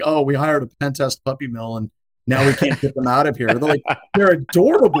 It's like, oh, we hired a pen test puppy mill, and now we can't get them out of here. They're like, they're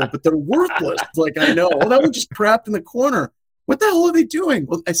adorable, but they're worthless. It's like, I know. Well, that one just crapped in the corner. What the hell are they doing?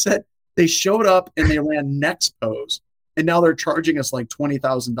 Well, I said, they showed up and they ran next pose, and now they're charging us like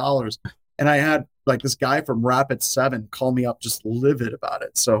 $20,000. And I had like this guy from Rapid7 call me up just livid about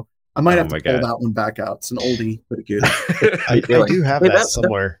it. So I might have to pull that one back out. It's an oldie, but a good. I do have that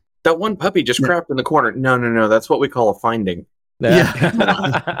somewhere. That one puppy just crapped in the corner. No. That's what we call a finding. Yeah.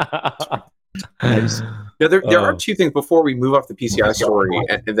 Nice. Now, there are 2 things before we move off the PCI story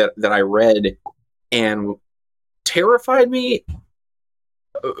that I read and terrified me.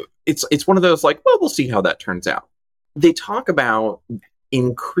 It's one of those like, well, we'll see how that turns out. They talk about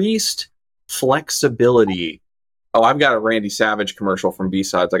increased flexibility. Oh, I've got a Randy Savage commercial from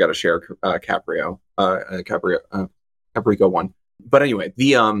B-Sides. I got to share Caprico one. But anyway,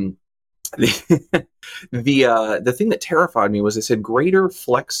 the thing that terrified me was they said greater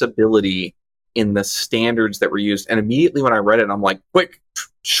flexibility in the standards that were used. And immediately when I read it, I'm like, quick,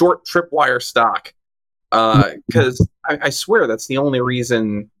 short tripwire stock. Because I swear that's the only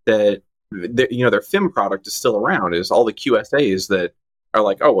reason that their FIM product is still around, is all the QSAs that are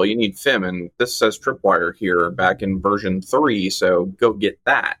like, oh, well, you need FIM, and this says tripwire here back in version 3, so go get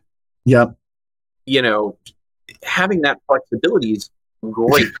that. Yep. Having that flexibility is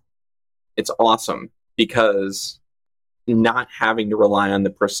great. It's awesome, because not having to rely on the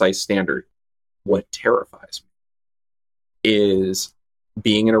precise standard. What terrifies me is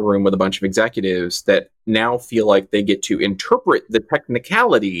being in a room with a bunch of executives that now feel like they get to interpret the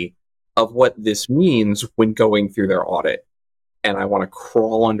technicality of what this means when going through their audit. And I want to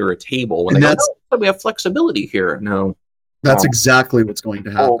crawl under a table when they go, we have flexibility here. No. That's exactly what's going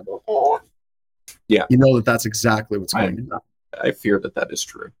to happen. Yeah. You know that's exactly what's going to happen. I fear that is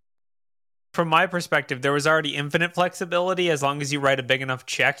true. From my perspective, there was already infinite flexibility. As long as you write a big enough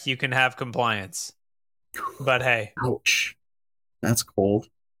check, you can have compliance. But hey. Ouch. That's cold.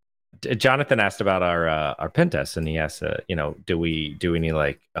 Jonathan asked about our pen tests, and he asked, do we do any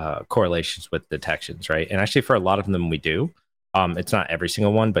correlations with detections, right? And actually, for a lot of them, we do. It's not every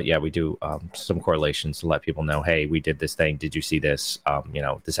single one, but yeah, we do some correlations to let people know, hey, we did this thing. Did you see this?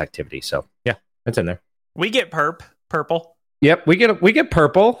 This activity. So yeah, it's in there. We get purple. Yep, we get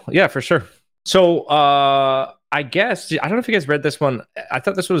purple. Yeah, for sure. So I guess I don't know if you guys read this one. I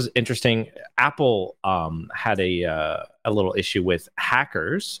thought this was interesting. Apple had a little issue with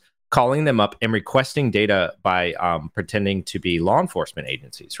hackers calling them up and requesting data by pretending to be law enforcement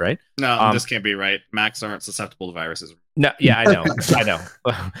agencies, right? No, this can't be right. Macs aren't susceptible to viruses. No, yeah, I know. I know.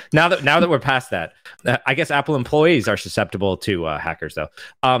 Now that we're past that, I guess Apple employees are susceptible to hackers,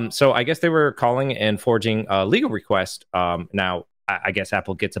 though. So I guess they were calling and forging a legal request. Now, I guess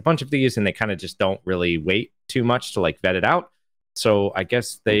Apple gets a bunch of these, and they kind of just don't really wait too much to vet it out. So I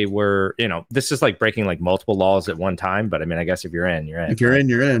guess they were, this is breaking multiple laws at one time. But I mean, I guess if you're in, you're in. If you're in,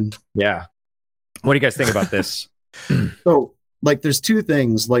 you're in. Yeah. What do you guys think about this? So, there's two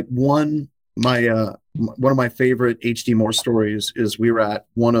things. One of my favorite HD Moore stories is we were at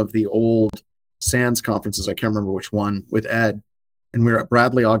one of the old SANS conferences. I can't remember which one, with Ed, and we were at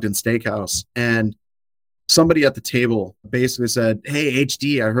Bradley Ogden Steakhouse, and somebody at the table basically said, "Hey,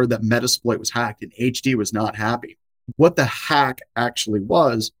 HD, I heard that Metasploit was hacked," and HD was not happy. What the hack actually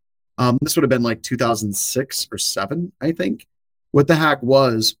was, this would have been 2006 or 7, I think. What the hack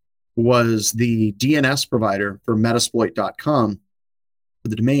was the DNS provider for Metasploit.com, for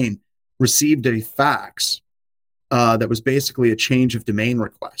the domain, received a fax that was basically a change of domain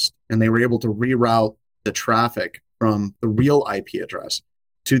request, and they were able to reroute the traffic from the real IP address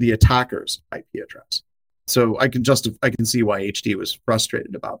to the attacker's IP address. So I can see why HD was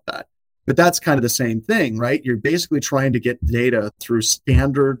frustrated about that. But that's kind of the same thing, right? You're basically trying to get data through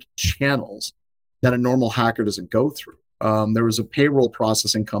standard channels that a normal hacker doesn't go through. There was a payroll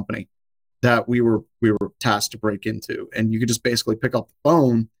processing company that we were tasked to break into, and you could just basically pick up the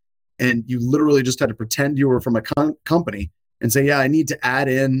phone, and you literally just had to pretend you were from a company and say, "Yeah, I need to add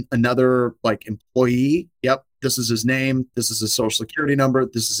in another employee. Yep, this is his name, this is his social security number,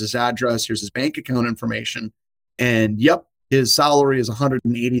 this is his address, here's his bank account information, and yep, his salary is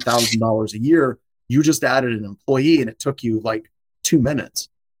 $180,000 a year. You just added an employee, and it took you 2 minutes."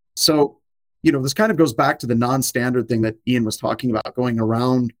 So, this kind of goes back to the non-standard thing that Ian was talking about, going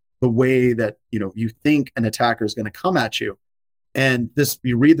around the way that, you think an attacker is going to come at you. And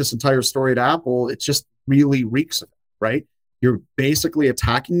you read this entire story at Apple, it just really reeks of it, right? You're basically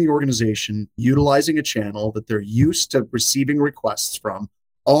attacking the organization, utilizing a channel that they're used to receiving requests from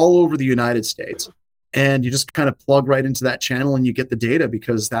all over the United States. And you just kind of plug right into that channel and you get the data,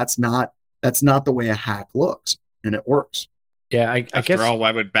 because that's not the way a hack looks, and it works. Yeah, I guess. After all,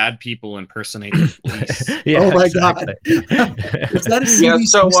 why would bad people impersonate the police? Yeah, oh my God! Is that a CDC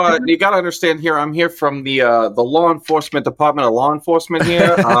so you got to understand here. I'm here from the law enforcement department of law enforcement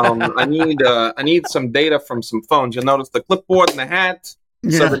here. I need some data from some phones. You'll notice the clipboard and the hat.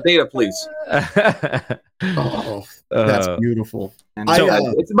 Yeah. So the data, please. Oh, that's beautiful. My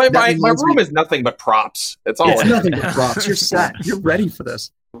room is nothing but props. It's all. It's nothing but props. You're set. You're ready for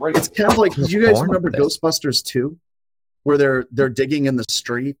this. It's kind of like. Do you guys remember Ghostbusters 2? Where they're digging in the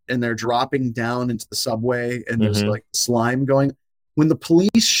street and they're dropping down into the subway, and there's slime going. When the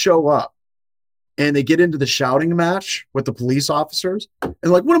police show up and they get into the shouting match with the police officers,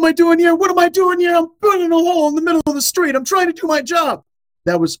 and what am I doing here? What am I doing here? I'm burning a hole in the middle of the street. I'm trying to do my job.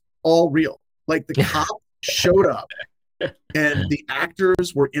 That was all real. The cop showed up, and the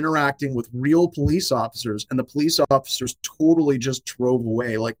actors were interacting with real police officers, and the police officers totally just drove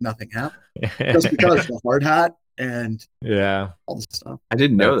away like nothing happened. Just because the hard hat. And all this stuff. I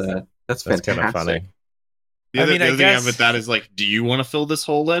didn't know that. That's fantastic. Kind of funny. The other thing with that is do you want to fill this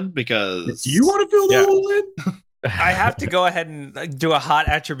hole in? Because do you want to fill the hole in? I have to go ahead and do a hot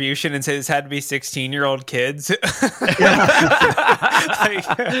attribution and say this had to be 16-year-old kids.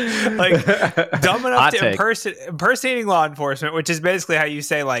 Dumb enough to impersonating law enforcement, which is basically how you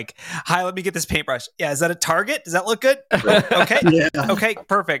say "Hi, let me get this paintbrush." Yeah, is that a target? Does that look good? Okay, okay,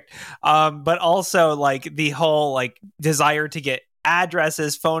 perfect. But also the whole desire to get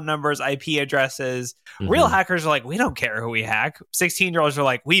addresses, phone numbers, IP addresses. Real hackers are we don't care who we hack. 16-year-olds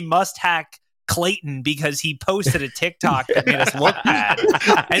are we must hack Clayton because he posted a TikTok that made us look bad,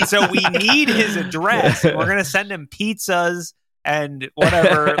 and so we need his address, and we're gonna send him pizzas and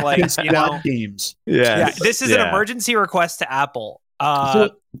whatever, games. Yeah, this is an emergency request to Apple.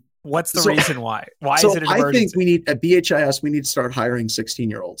 What's the reason why? Why so is it an emergency? I think we need at BHIS. We need to start hiring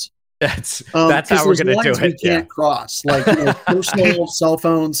 16-year-olds. That's how we're going to do it. We can't cross like personal cell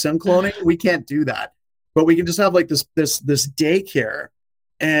phone SIM cloning. We can't do that, but we can just have like this daycare,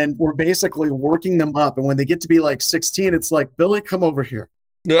 and we're basically working them up. And when they get to be like 16, it's like, Billy, come over here.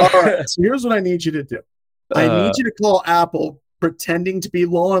 All right, so here's what I need you to do. I need you to call Apple pretending to be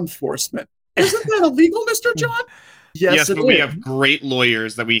law enforcement. Isn't that illegal, Mr. John? Yes, but we have great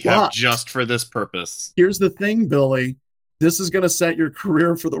lawyers that we have just for this purpose. Here's the thing, Billy. This is going to set your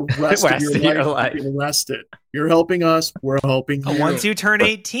career for the rest of your life. You're arrested. You're helping us. We're helping you. Once you turn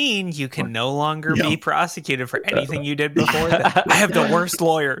 18, you can no longer be prosecuted for anything you did before that. I have the worst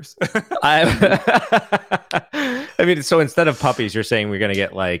lawyers. I mean, so instead of puppies, you're saying we're going to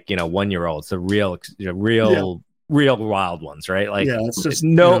get like 1-year-olds, the real wild ones, right? Like, it's just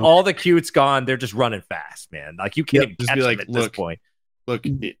all the cute's gone. They're just running fast, man. Like you can't just catch be like, them at this point. Look,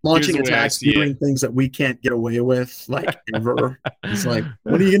 launching attacks, doing things that we can't get away with, like ever. It's like,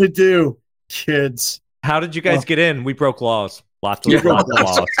 what are you gonna do, kids? How did you guys get in? We broke laws. Lots of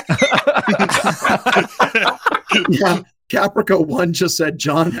laws. Yeah. Caprico 1 just said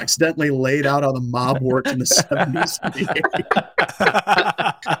John accidentally laid out how the mob worked in the 70s and the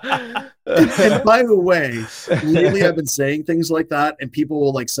 80s. And by the way, lately I've been saying things like that, and people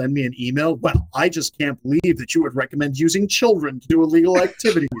will like send me an email. Well, I just can't believe that you would recommend using children to do illegal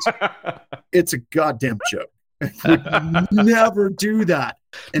activities. It's a goddamn joke. I would never do that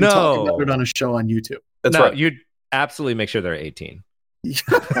and talk about it on a show on YouTube. That's right. You'd absolutely make sure they're 18.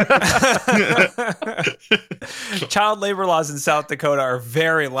 Child labor laws in South Dakota are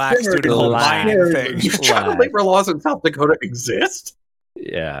very lax due to the whole mining thing. Child labor laws in South Dakota exist?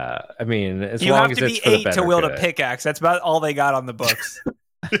 Yeah, I mean, as you long have as to it's be for the 8 better to wield good. a pickaxe. That's about all they got on the books.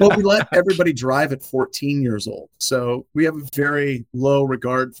 Well, we let everybody drive at 14 years old, so we have a very low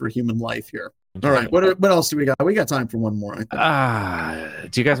regard for human life here. All right, what else do we got? We got time for one more, I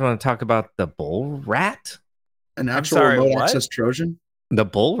think. Do you guys want to talk about the bull rat? An actual remote access Trojan? The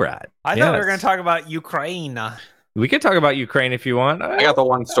bull rat. I thought we were going to talk about Ukraine. We could talk about Ukraine if you want. I got the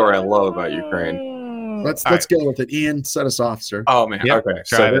one story I love about Ukraine. Let's go with it. Ian, set us off, sir. Oh man, okay.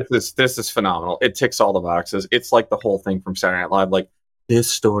 So this is phenomenal. It ticks all the boxes. It's like the whole thing from Saturday Night Live. Like,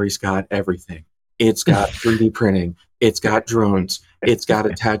 this story's got everything. It's got 3D printing. It's got drones. It's got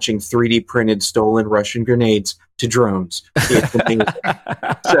attaching 3D printed stolen Russian grenades to drones. It's amazing.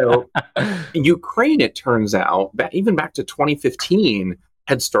 So Ukraine, it turns out, even back to 2015,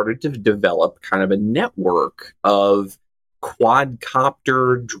 had started to develop kind of a network of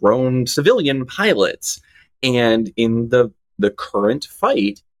quadcopter drone civilian pilots. And in the current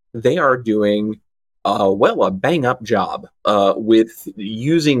fight, they are doing a bang-up job with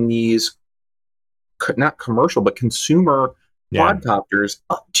using these not commercial but consumer quadcopters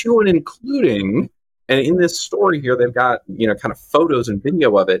up to and including, and in this story here they've got kind of photos and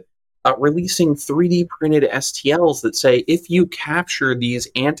video of it, releasing 3D printed STLs that say, if you capture these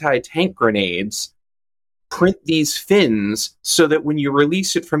anti-tank grenades, print these fins so that when you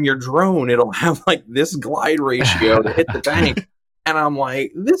release it from your drone, it'll have like this glide ratio to hit the tank. And I'm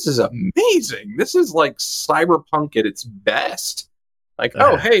like, this is amazing. This is like cyberpunk at its best. Like,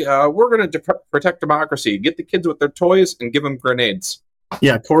 oh, hey, we're going to protect democracy. Get the kids with their toys and give them grenades.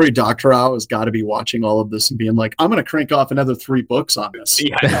 Yeah, Cory Doctorow has got to be watching all of this and being like, I'm going to crank off another 3 books on this.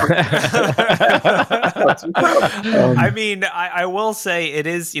 Yeah. I mean, I will say it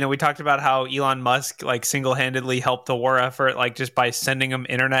is, we talked about how Elon Musk like single-handedly helped the war effort, like just by sending them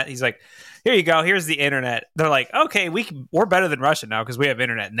internet. He's like, here you go. Here's the internet. They're like, okay, we're better than Russia now because we have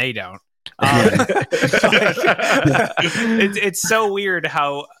internet and they don't. It's so weird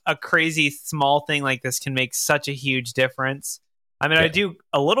how a crazy small thing like this can make such a huge difference. I mean, I do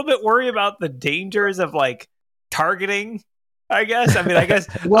a little bit worry about the dangers of like targeting, I guess.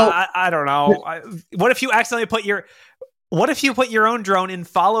 Well, I don't know. What if you accidentally put your own drone in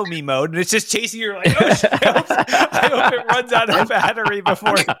follow me mode and it's just chasing you? Like, oh shit, I hope it runs out of battery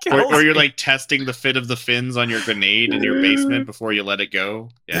before it kills or you're like testing the fit of the fins on your grenade in your basement before you let it go.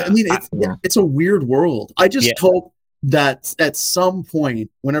 Yeah. I mean, it's a weird world. I just hope that at some point,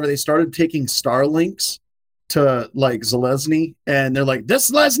 whenever they started taking Starlinks to like Zelensky, and they're like,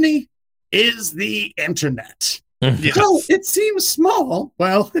 this Zelensky is the internet. Yes. Well, it seems small.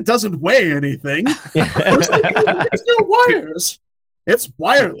 Well, it doesn't weigh anything. There's no wires. It's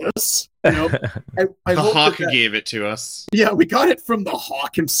wireless. The Hawk gave it to us. Yeah, we got it from the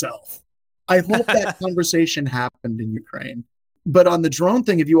Hawk himself. I hope that conversation happened in Ukraine. But on the drone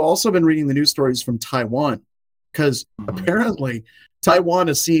thing, have you also been reading the news stories from Taiwan? Because apparently Taiwan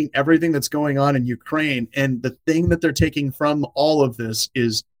is seeing everything that's going on in Ukraine, and the thing that they're taking from all of this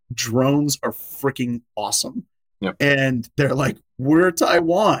is drones are freaking awesome. Yep. And they're like, we're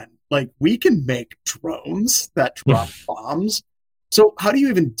Taiwan. Like, we can make drones that drop bombs. So how do you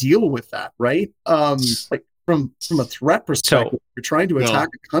even deal with that, right? Like from a threat perspective, you're trying to attack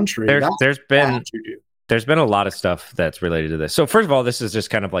a country. There's been a lot of stuff that's related to this. So first of all, this is just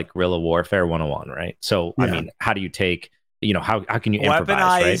kind of like guerrilla warfare 101, right? So I mean, how do you take, how can you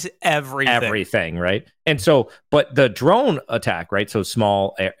improvise, right? everything, right? And so, but the drone attack, right? So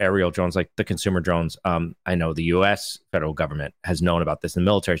small aerial drones, like the consumer drones. I know the U.S. federal government has known about this, and the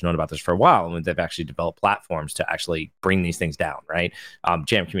military has known about this for a while, and they've actually developed platforms to actually bring these things down, right?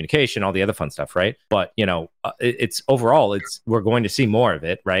 Jam communication, all the other fun stuff, right? But it's overall, we're going to see more of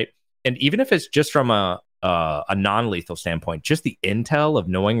it, right? And even if it's just from a non-lethal standpoint, just the intel of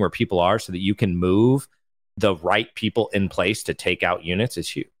knowing where people are so that you can move the right people in place to take out units is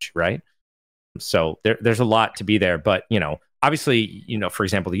huge, right? So there's a lot to be there. But, obviously, for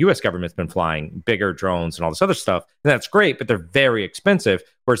example, the U.S. government's been flying bigger drones and all this other stuff. And that's great, but they're very expensive.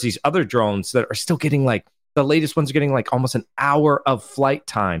 Whereas these other drones that are still getting the latest ones are getting almost an hour of flight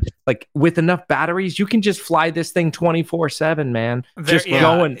time. Like with enough batteries, you can just fly this thing 24/7, man.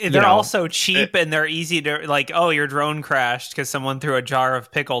 They're also cheap and they're easy to your drone crashed because someone threw a jar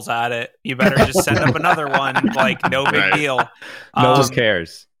of pickles at it. You better just send up another one. No big deal. No one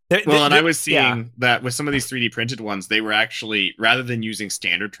cares. And I was seeing that with some of these 3D printed ones, they were actually, rather than using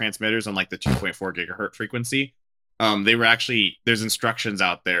standard transmitters on the 2.4 gigahertz frequency, there's instructions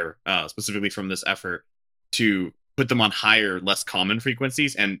out there specifically from this effort to put them on higher, less common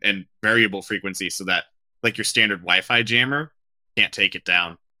frequencies and variable frequencies so that your standard Wi-Fi jammer can't take it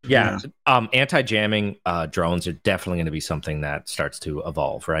down. Yeah. Anti-jamming drones are definitely going to be something that starts to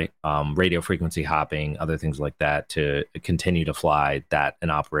evolve, right? Radio frequency hopping, other things like that to continue to fly that and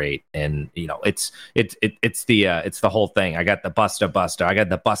operate. And it's the whole thing. I got the buster. I got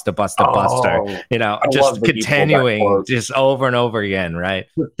the buster. Just continuing just over and over again, right?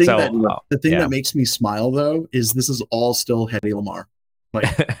 The thing that makes me smile though is this is all still Hedy Lamarr.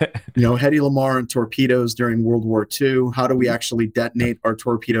 Hedy Lamarr and torpedoes during World War II. How do we actually detonate our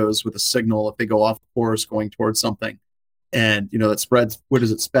torpedoes with a signal if they go off course going towards something? And that spreads. What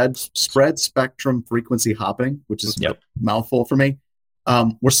is it? Spread spectrum frequency hopping, which is a mouthful for me.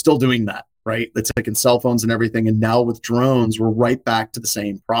 We're still doing that, right? It's like in cell phones and everything. And now with drones, we're right back to the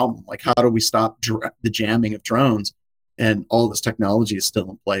same problem. Like, how do we stop the jamming of drones? And all this technology is still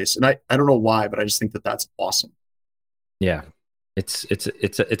in place. And I don't know why, but I just think that that's awesome. Yeah. It's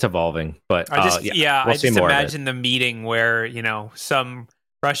evolving, but I just imagine the meeting where some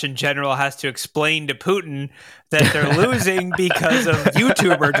Russian general has to explain to Putin that they're losing because of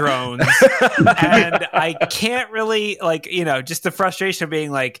YouTuber drones, and I can't really just the frustration of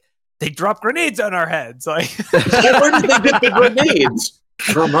being they drop grenades on our heads. Where did they get the grenades?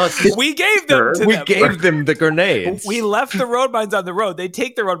 From us. We gave them to them. Gave them the grenades. We left the road mines on the road. They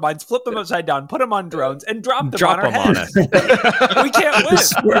take the road mines, flip them upside down, put them on drones, and drop them on our heads. We can't win. I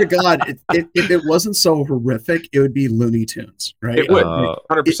swear to God, if it wasn't so horrific, it would be Looney Tunes, right? It would,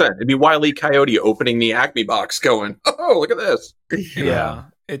 100%. It'd be Wile E. Coyote opening the Acme box going, oh, look at this. Yeah.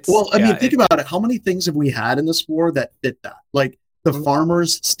 Think about it. How many things have we had in this war that fit that? Like the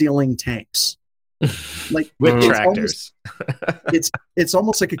farmers stealing tanks. With tractors. It's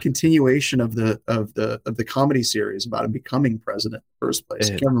almost like a continuation of the comedy series about him becoming president in the first place.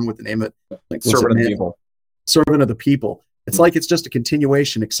 I can't remember what the name of it. Servant of the People. Servant of the People. It's like it's just a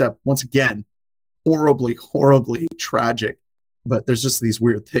continuation, except once again, horribly, horribly tragic. But there's just these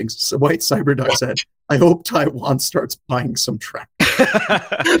weird things. So White Cyberduck said, "I hope Taiwan starts buying some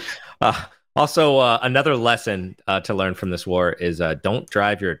tractors." Also, another lesson to learn from this war is don't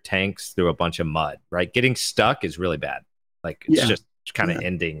drive your tanks through a bunch of mud, right? Getting stuck is really bad. It's just kind of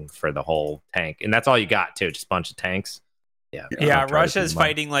ending for the whole tank. And that's all you got, too, just a bunch of tanks. Yeah, Russia's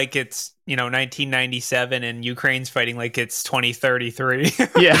fighting like it's, 1997 and Ukraine's fighting like it's 2033.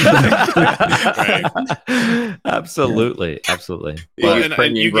 Yeah. Absolutely. Well,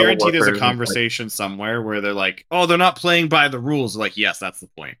 and you guarantee there's a conversation somewhere where they're like, oh, they're not playing by the rules. Like, yes, that's the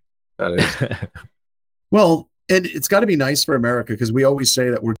point. That is. Well, and it's got to be nice for America because we always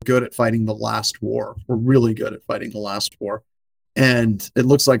say that we're good at fighting the last war. We're really good at fighting the last war. And it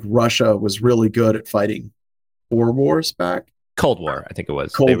looks like Russia was really good at fighting 4 wars back. Cold War, I think it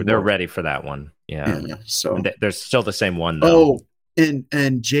was. They're ready for that one. Yeah. So there's still the same one, though. Oh,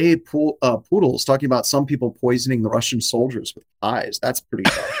 and Jay Poodle's talking about some people poisoning the Russian soldiers with eyes. That's pretty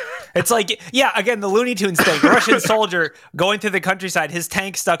bad. It's again, the Looney Tunes thing. The Russian soldier going through the countryside, his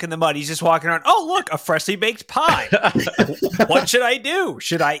tank stuck in the mud. He's just walking around. Oh, look, a freshly baked pie. What should I do?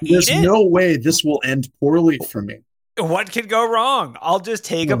 Should I eat it? There's no way this will end poorly for me. what could go wrong? I'll just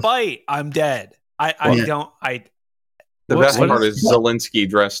take a bite. I'm dead. The best part is Zelensky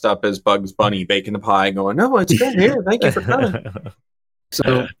dressed up as Bugs Bunny baking the pie going, no, it's good here. Thank you for coming.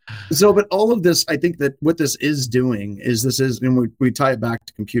 But all of this, I think that what this is doing is and we tie it back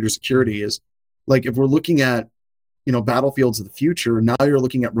to computer security, is like, if we're looking at, battlefields of the future, now you're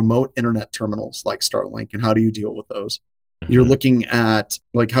looking at remote internet terminals like Starlink, and how do you deal with those? Mm-hmm. You're looking at,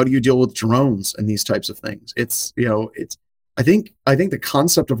 like, how do you deal with drones and these types of things? I think the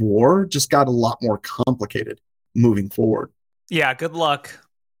concept of war just got a lot more complicated moving forward. Yeah, good luck.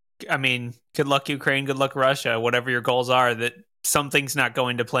 I mean, good luck, Ukraine. Good luck, Russia. Whatever your goals are, that something's not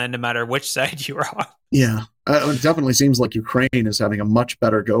going to plan no matter which side you're on. Yeah, it definitely seems like Ukraine is having a much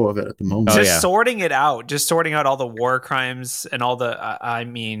better go of it at the moment. Sorting out all the war crimes and all the, I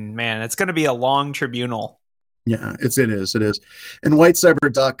mean, man, it's going to be a long tribunal. Yeah, it is. And White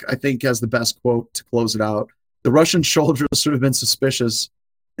Cyber Duck, I think, has the best quote to close it out. The Russian soldiers should have been suspicious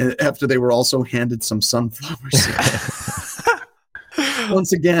after they were also handed some sunflowers.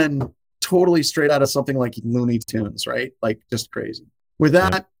 Once again, totally straight out of something like Looney Tunes, right? Like, just crazy. With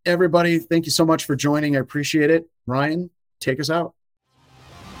that, everybody, thank you so much for joining. I appreciate it. Ryan, take us out.